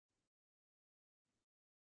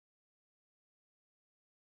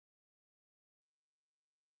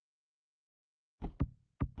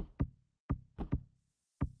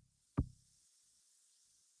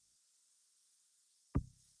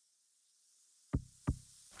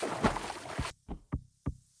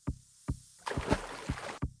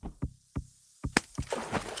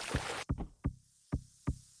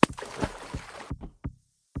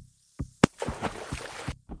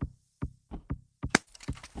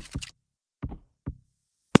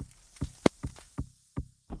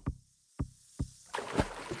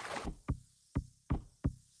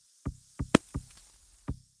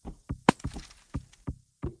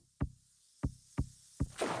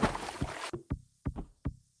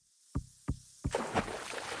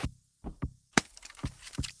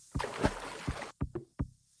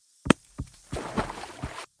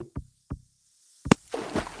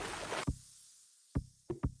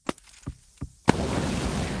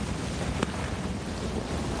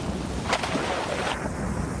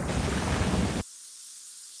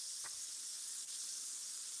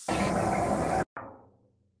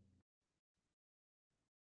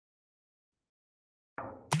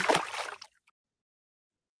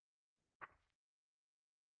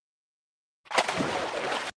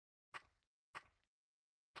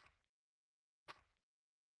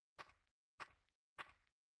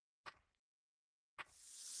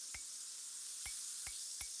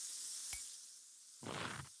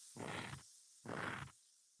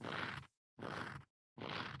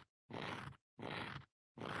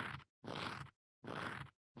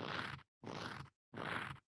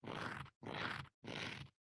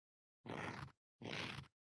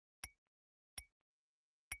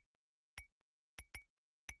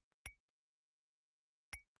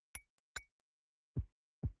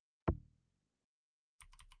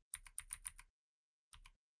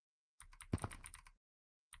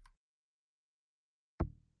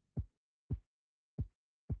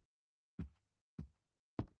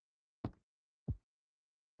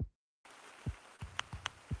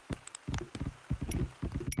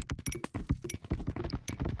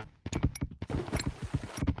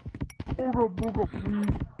Hey,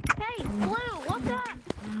 Blue, what's up?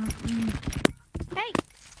 Hey,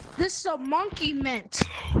 this is a monkey mint.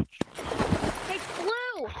 Hey,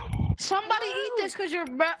 Blue, somebody eat this because you're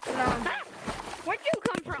no. Where'd you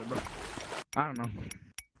come from? I don't know.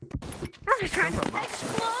 I'm just trying to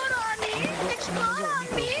explode on me. Explode on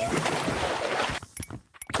me.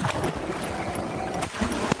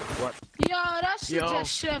 What? Yo, that's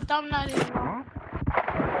just shift. I'm not even wrong.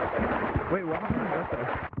 Huh? Wait, what happened to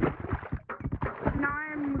this? No,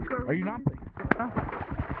 I'm good. Are you not? Huh?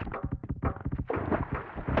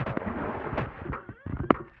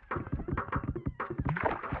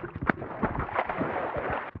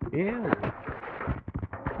 Ew.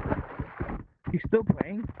 He's still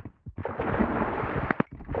playing? Wait,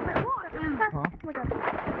 what? Huh? Oh my god.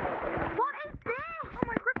 What is this? Oh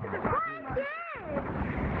my god, what is this?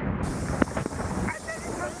 I think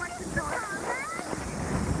it's my controller.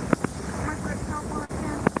 My personal one.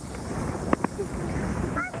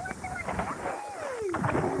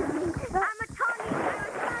 I'm a tiny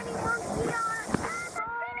monkey on a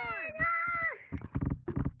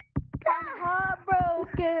I'm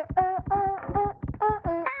heartbroken.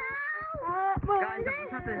 Guys, I'm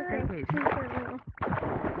just at the staircase.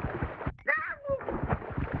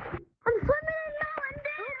 I'm swimming in melon,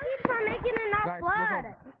 dude. Keeps on making enough Guys, blood.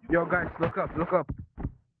 Yo, guys, look up, look up.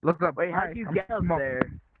 Look up. Wait, how'd you get up there?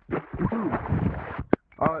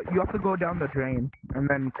 You have to go down the drain and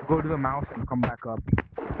then go to the mouse and come back up.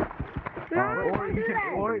 No, or don't you do can,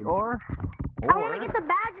 that. or I want to get the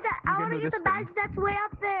badge that you can do this thing. that's way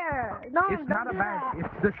up there. No, It's not a badge.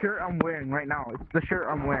 It's the shirt I'm wearing right now. It's the shirt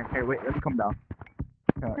I'm wearing. Hey, wait, let me come down.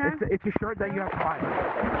 It's a shirt that you have to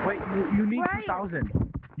buy. Wait, you need 2,000.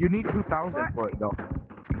 You need 2,000 for it though.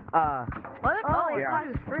 Oh, yeah.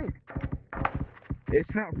 it's free. It's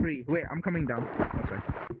not free. Wait, I'm coming down. Okay.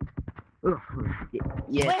 Ugh.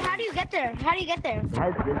 Yeah. Wait, how do you get there? How do you get there?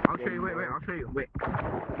 I'll show you. Wait, I'll show you.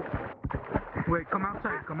 Wait, come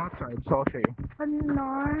outside. So I'll show you. No.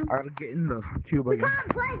 I'll get in the cube We again. can't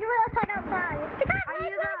play Gorilla Tag outside. We can't play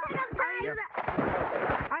Gorilla Tag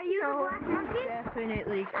outside. Are you the black monkey?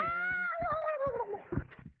 Definitely can.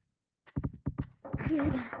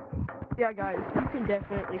 Yeah, guys, you can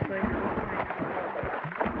definitely play.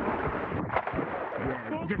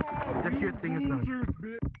 Yeah, just your thing is done.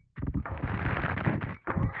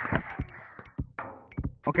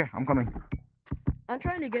 Okay, I'm coming. I'm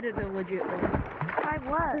trying to get it the legit way. Try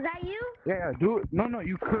what? Is that you? Yeah, do it. No,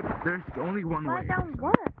 you could. There's only one way. Down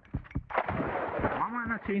what? Why am I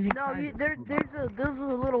not changing No, sides? there's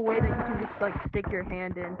a little way that you can just like stick your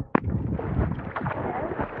hand in.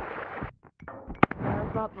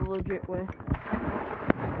 That's not the legit way.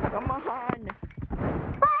 Come on. Why is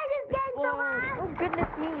this game so hard? Oh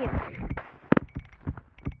goodness me!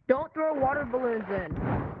 Don't throw water balloons in.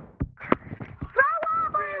 Throw water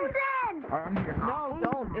balloons in! I'm here. No,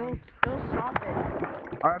 don't. It'll stop it.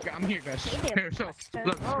 Okay, I'm here, guys. Here, so look,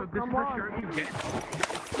 so this is the shirt you get.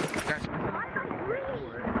 Guys, Why am I green?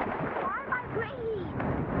 Why am I green?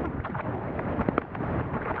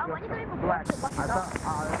 Oh, when you going for Black. I thought, I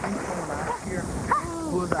think from last year,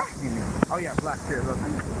 who was asking me? Oh yeah, Black, here, look.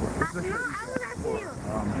 It's the No, shirt I was asking you.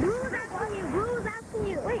 get. Blue was asking you. Blue was asking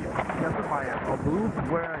you. Wait. You have to buy it. Oh, Blue?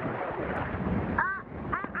 Where are you?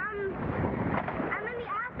 I'm in the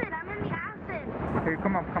acid. I'm in the acid. Here,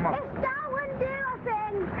 come up. It's Darwin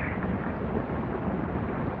Dillon.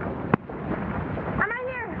 I'm right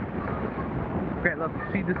here. Okay, look,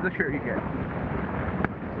 see, this is the shirt you get.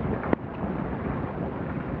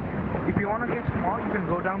 If you want to get small, you can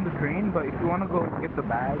go down the drain, but if you want to go get the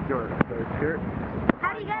badge or the shirt,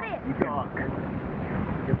 How do you get it? you can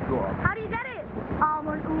just go up. How do you get it?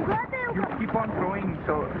 You keep on throwing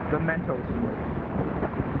so the Mentos in it.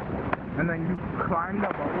 And then you climb the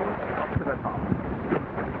bubbles up to the top.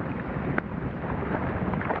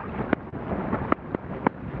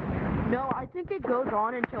 No, I think it goes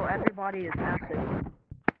on until everybody is acid.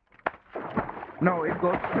 No, it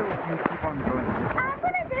goes till you keep on going. I'm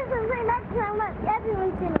gonna do something next time that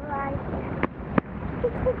everyone's gonna like.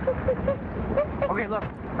 Okay, look,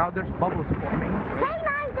 now there's bubbles forming.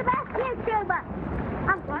 K9's the best YouTuber.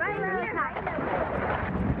 I'm right here.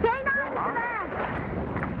 K9's the best.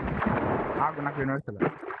 I'm not gonna answer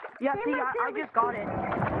that. Yeah, see, I just got it.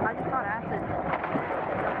 I just got acid.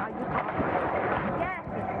 I just got it. Yes.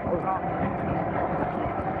 Oh, God.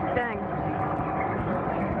 Dang.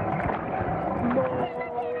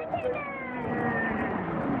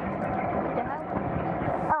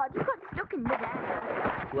 Oh, I just got stuck in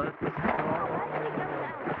mid-air. Let's go.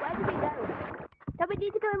 Where did we go? Then we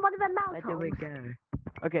need to go in one of the mouse Where do we holes.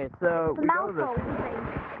 go? Okay, so The we go mouse to the... hole thing.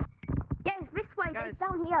 Yes, this way. Guys. It's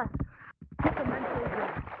down here. Put the Mentos in.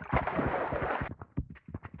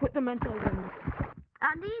 Put the Mentos in.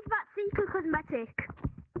 I need that secret cosmetic.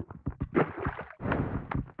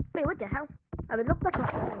 Wait, what the hell? I would look like a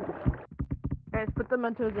hole. Guys, put the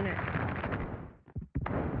Mentos in it.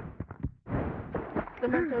 Put the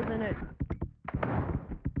Mentos in it.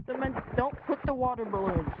 Don't put the water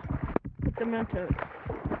balloons. Put the Mentos.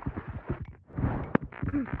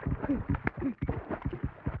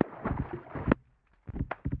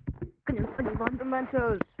 Put the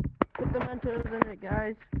Mentos. Put the Mentos in it,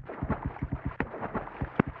 guys.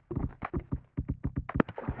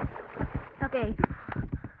 Okay.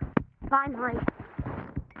 Finally.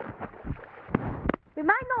 We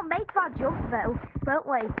might not make that jump though, won't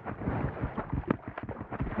we?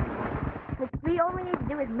 All we need to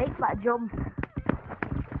do is make that jump.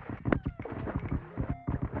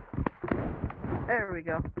 There we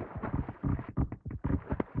go.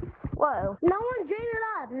 Whoa. No one drain it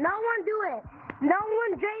up. No one do it. No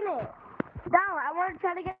one drain it. Down. I want to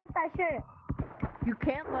try to get that shirt. You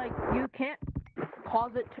can't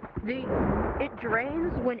cause it to, it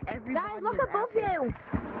drains when everybody Guys, look is above acid. you.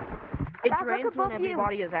 It Guys, drains look when above you.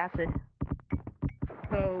 everybody is acid.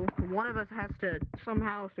 So one of us has to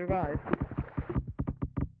somehow survive.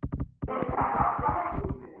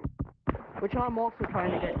 Which I'm also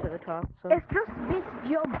trying to get to the top, so. It's just this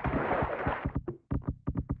jump.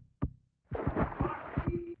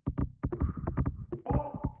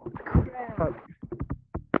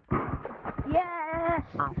 Yes.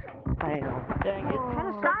 I know. Dang, it's kind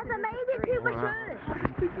of. Guys, I made it to the shirt.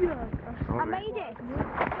 I made it.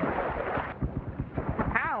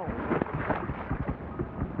 How?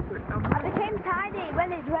 I became tiny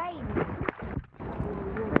when it rained.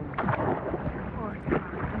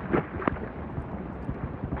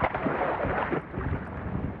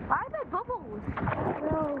 Why are there bubbles?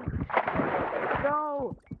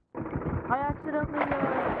 No! I accidentally,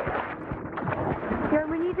 Yeah,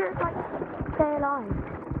 we need to, like, stay alive.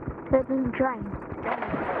 So it doesn't drain.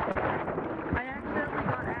 I accidentally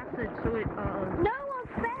got acid, so it, No one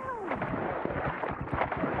fell!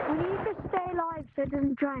 We need to stay alive so it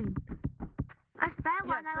doesn't drain. I fell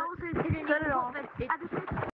Yeah, and I also didn't set it even off. put the... I just